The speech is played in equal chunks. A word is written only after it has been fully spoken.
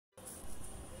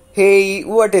Hey,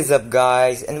 what is up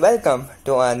guys, and welcome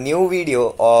to a new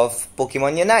video of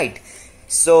Pokemon Unite.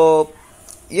 So,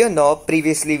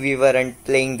 previously we weren't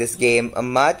playing this game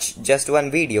much, just one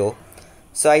video.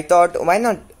 So I thought, why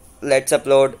not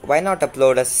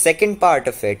upload a second part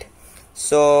of it.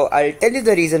 So I'll tell you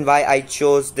the reason why I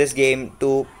chose this game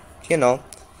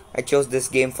I chose this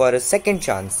game for a second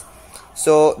chance.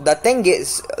 So the thing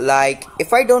is, like,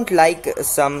 if I don't like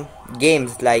some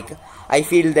games, like, I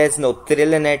feel there's no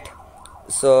thrill in it,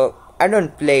 so I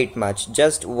don't play it much.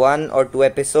 Just 1 or 2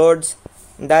 episodes,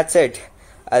 that's it.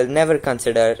 I'll never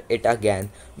consider it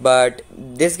again. But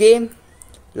this game,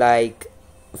 like,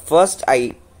 first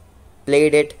I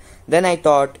played it, then I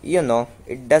thought,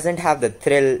 it doesn't have the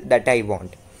thrill that I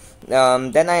want.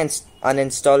 Then I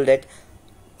uninstalled it.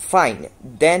 Fine.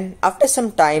 Then after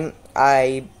some time,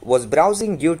 I was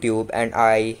browsing YouTube and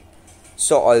I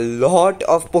saw a lot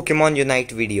of Pokemon Unite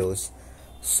videos.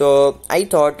 So I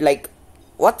thought, like,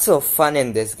 what's so fun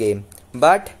in this game?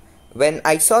 But when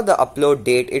I saw the upload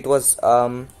date, it was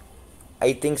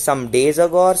I think some days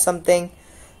ago or something.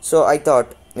 So I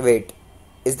thought, wait,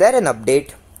 is there an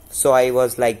update? So I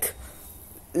was like,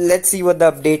 let's see what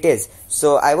the update is.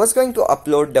 So I was going to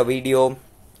upload the video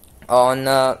on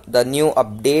the new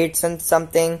updates and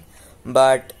something,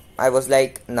 but I was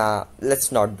like, nah,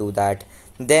 let's not do that.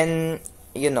 Then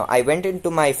I went into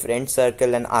my friend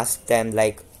circle and asked them,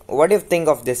 like, what do you think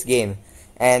of this game?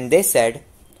 And they said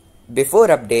before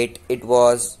update it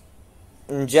was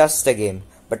just a game,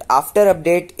 but after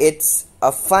update it's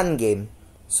a fun game.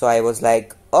 So I was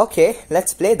like, okay,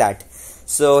 let's play that.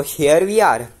 So here we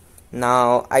are.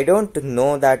 Now I don't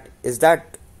know that is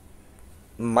that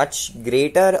much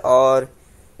greater, or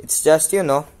it's just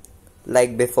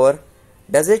like before.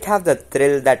 Does it have the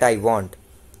thrill that I want?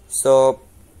 So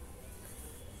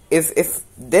if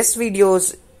this video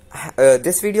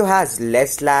has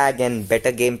less lag and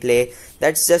better gameplay,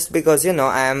 that's just because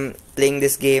I am playing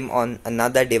this game on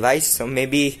another device, so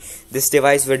maybe this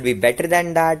device would be better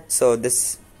than that. So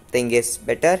this thing is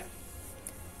better.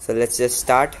 So let's just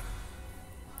start.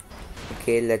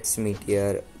 Okay, let's meet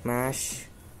here. Mash,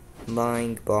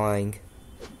 boing boing.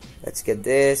 Let's get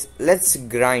this. Let's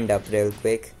grind up real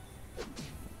quick.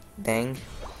 Dang.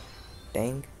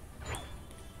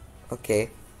 Okay,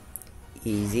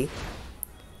 easy.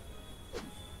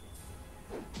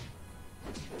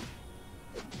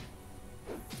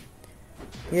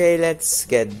 Yay, let's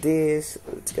get this.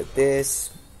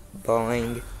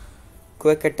 Boing.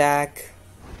 Quick attack.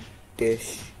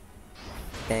 Dish.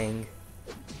 Dang.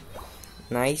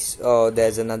 Nice. Oh,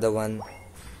 there's another one.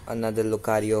 Another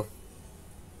Lucario.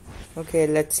 Okay,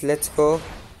 let's go.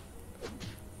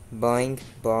 Boing.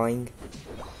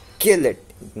 Kill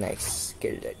it. Nice.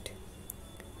 Killed it.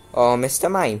 Oh,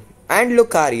 Mr. Mime. And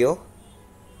Lucario.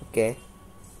 Okay.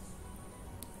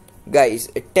 Guys,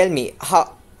 tell me,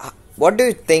 what do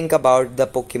you think about the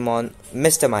Pokemon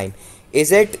Mr. Mime?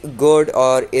 Is it good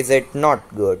or is it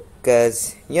not good?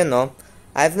 Because,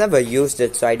 I've never used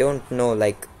it, so I don't know,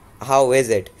 like, how is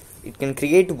it? It can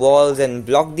create walls and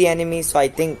block the enemy, so I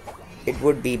think it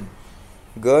would be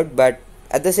good, but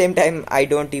at the same time, I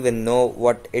don't even know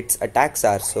what its attacks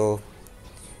are, so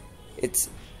it's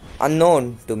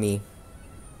unknown to me.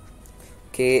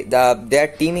 Okay,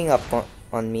 they're teaming up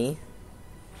on me.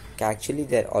 Okay, actually,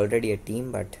 they're already a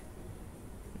team, but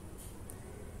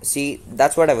see,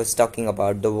 that's what I was talking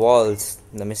about. The walls,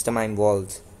 the Mr. Mime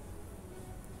walls.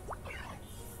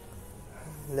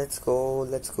 Let's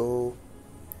go.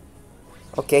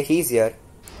 Okay, he's here.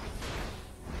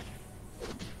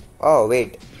 Oh,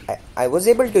 wait. I was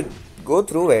able to go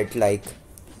through it, like,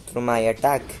 through my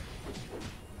attack.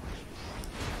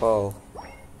 Oh.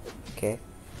 Okay.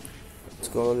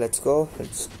 Let's go.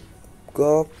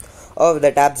 Oh,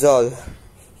 that Absol.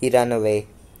 He ran away.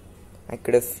 I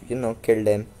could have, killed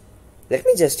him. Let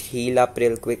me just heal up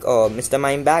real quick. Oh, Mr.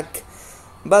 Mime back.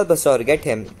 Bulbasaur, get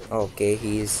him. Okay,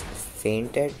 he's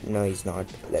fainted. No, he's not.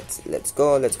 Let's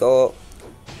go.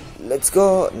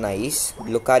 Nice.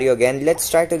 Lucario again. Let's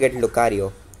try to get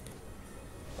Lucario.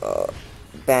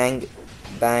 Bang.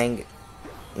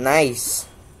 Nice.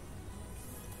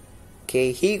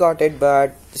 Okay, he got it,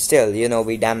 but still,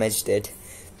 we damaged it.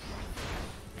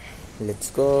 Let's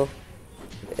go.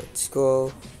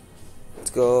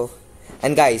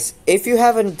 And guys, if you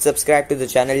haven't subscribed to the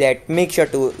channel yet, make sure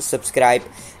to subscribe.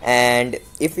 And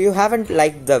if you haven't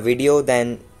liked the video,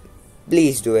 then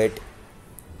please do it.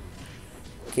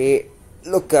 Okay,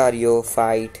 Lucario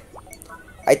fight.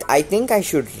 I think I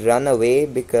should run away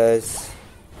because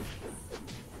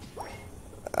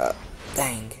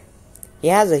dang, he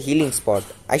has a healing spot.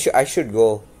 I should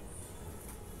go.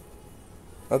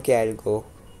 Okay, I'll go.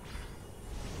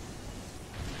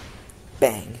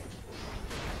 Bang.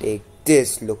 Take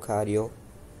this, Lucario.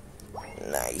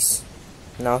 Nice.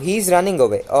 Now he's running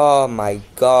away. Oh my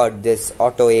god, this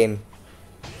auto aim.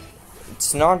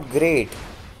 It's not great.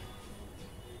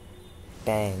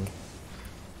 Dang.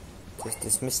 Just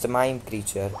this Mr. Mime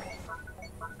creature.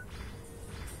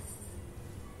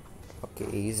 Okay,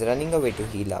 he's running away to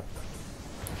heal up.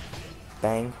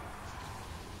 Bang.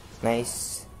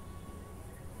 Nice.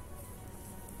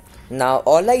 Now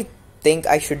all I think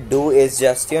I should do is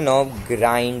just,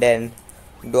 grind and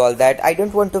do all that. I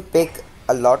don't want to pick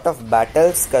a lot of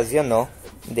battles because,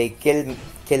 they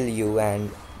kill you and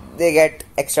they get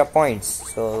extra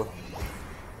points. So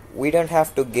we don't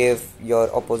have to give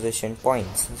your opposition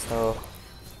points. So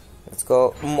let's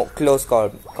go close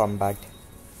combat.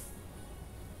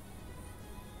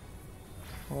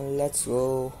 Let's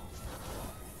go.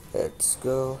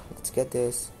 Let's get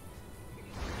this.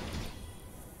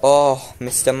 Oh,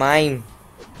 Mr. Mime.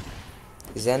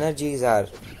 His energies are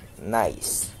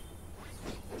nice.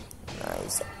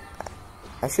 Nice.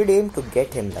 I should aim to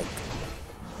get him, like.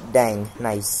 Dang,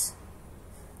 nice.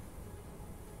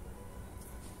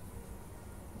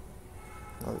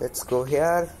 Now let's go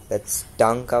here. Let's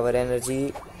dunk our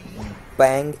energy.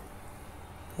 Bang.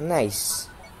 Nice.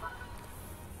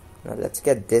 Now let's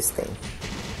get this thing.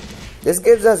 This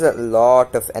gives us a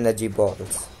lot of energy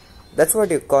balls. That's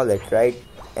what you call it, right?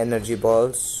 Energy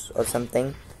balls or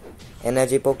something.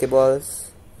 Energy Pokeballs.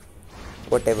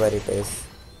 Whatever it is.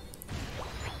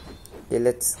 Okay,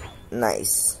 let's...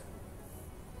 Nice.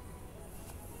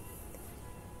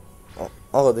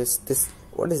 Oh, this...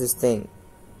 What is this thing?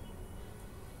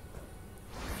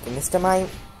 Okay, Mr. Mime,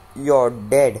 you're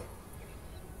dead.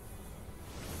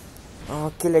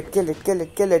 Oh, kill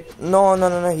it.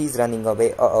 No, he's running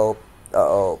away.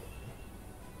 Uh-oh.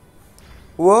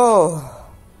 Whoa.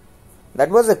 That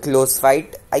was a close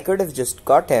fight. I could have just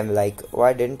got him. Like,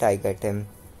 why didn't I get him?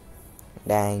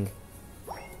 Dang.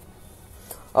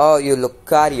 Oh, you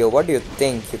Lucario. What do you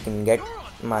think? You can get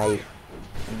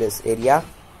this area?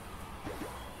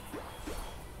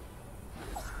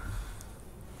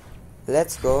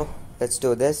 Let's go. Let's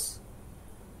do this.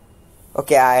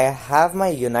 Okay, I have my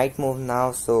Unite move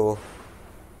now, so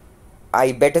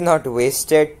I better not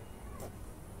waste it.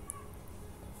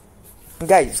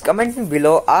 Guys, comment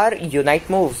below, are Unite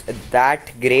moves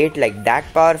that great, like that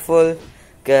powerful?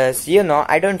 Because,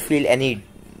 I don't feel any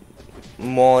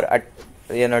more,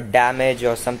 damage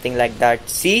or something like that.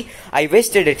 See, I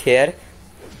wasted it here.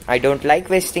 I don't like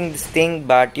wasting this thing,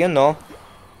 but,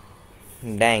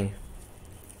 dang.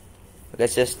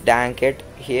 Let's just dank it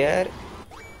here.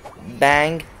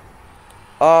 Bang.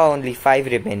 Oh, only 5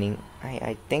 remaining.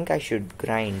 I think I should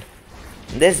grind.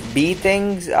 These bee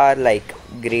things are like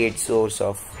great source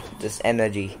of this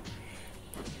energy.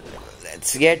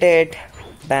 Let's get it.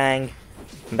 Bang.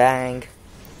 Bang.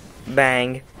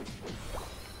 Bang.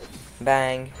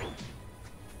 Bang.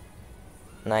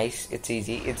 Nice. It's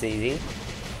easy.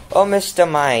 Oh, Mr.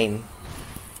 Mime.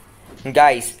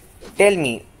 Guys, tell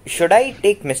me, should I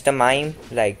take Mr. Mime?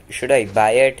 Like, should I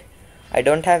buy it? I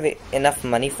don't have enough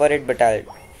money for it, but I'll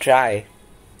try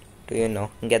to,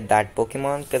 get that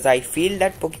Pokemon, because I feel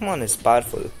that Pokemon is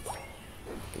powerful.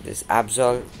 This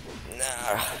Absol.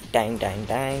 Dang.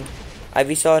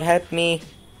 Ivysaur, help me.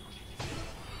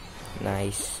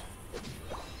 Nice.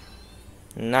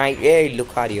 Hey,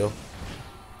 Lucario.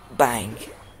 Bang.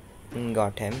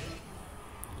 Got him.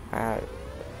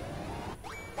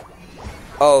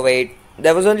 Oh, wait.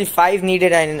 There was only 5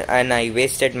 needed and I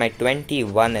wasted my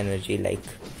 21 energy. Like,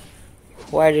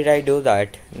 why did I do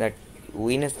that? That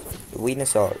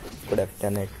Venusaur could have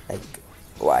done it. Like,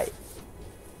 why?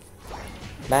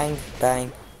 Bang.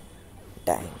 Dang.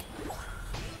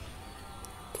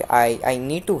 Okay, I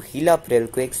need to heal up real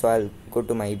quick, so I'll go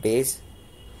to my base.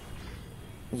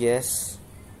 Yes.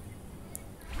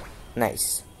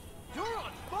 Nice.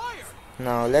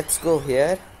 Now let's go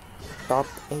here. Top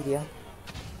area.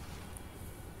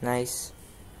 Nice.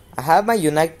 I have my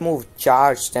Unite move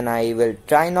charged and I will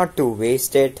try not to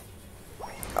waste it.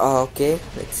 Okay,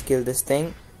 let's kill this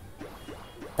thing.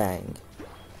 Bang.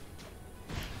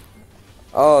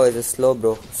 Oh, it's a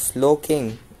Slow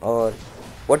King or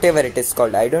whatever it is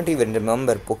called. I don't even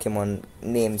remember Pokemon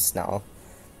names now.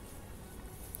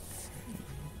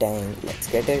 Dang, let's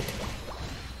get it.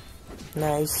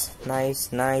 Nice.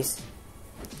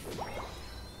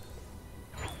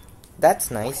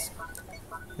 That's nice.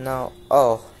 Now,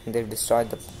 oh, they've destroyed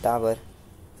the tower.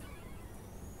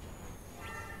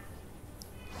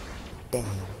 Damn.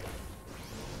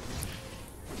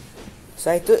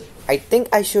 So I think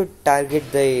I should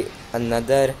target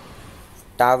another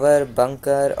tower,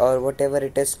 bunker, or whatever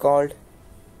it is called.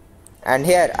 And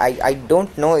here, I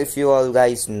don't know if you all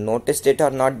guys noticed it or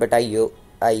not, but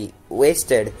I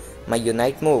wasted my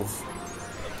Unite move.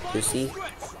 You see?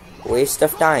 Waste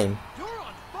of time.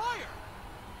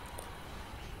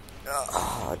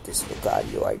 Oh, this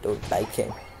Lucario, I don't like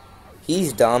him.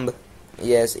 He's dumb.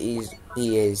 Yes, he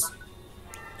is.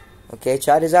 Okay,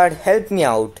 Charizard, help me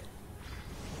out.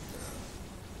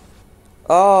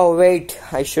 Oh, wait.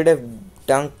 I should have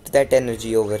dunked that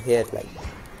energy over here. Like,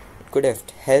 it could have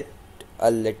helped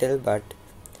a little, but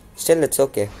still, it's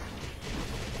okay.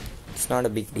 It's not a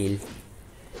big deal.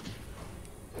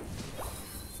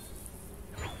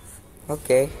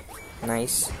 Okay,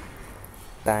 nice.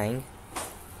 Bang.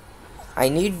 I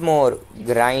need more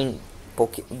grinding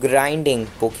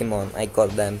Pokemon, I call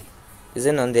them.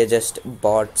 Isn't it? They're just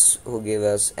bots who give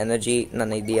us energy,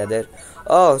 none of the other.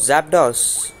 Oh,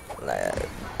 Zapdos.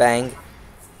 Bang.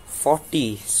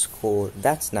 40 score.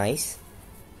 That's nice.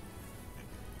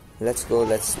 Let's go.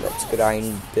 Let's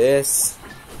grind this.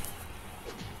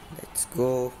 Let's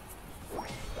go.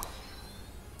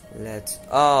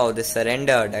 Oh, they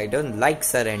surrendered. I don't like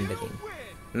surrendering.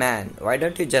 Man, why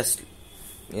don't you just,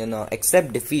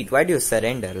 accept defeat? Why do you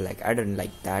surrender? Like, I don't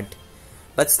like that.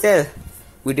 But still,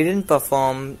 we didn't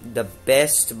perform the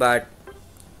best, but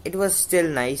it was still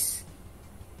nice.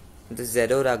 The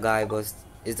Zedora guy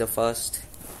is the first.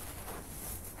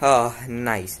 Oh,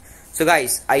 nice. So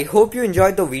guys, I hope you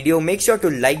enjoyed the video. Make sure to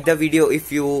like the video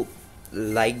if you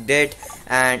liked it,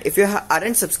 and if you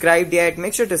aren't subscribed yet,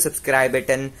 make sure to subscribe it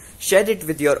and share it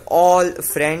with your all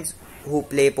friends who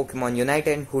play Pokemon Unite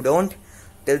and who don't.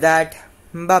 Till that,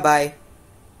 bye bye.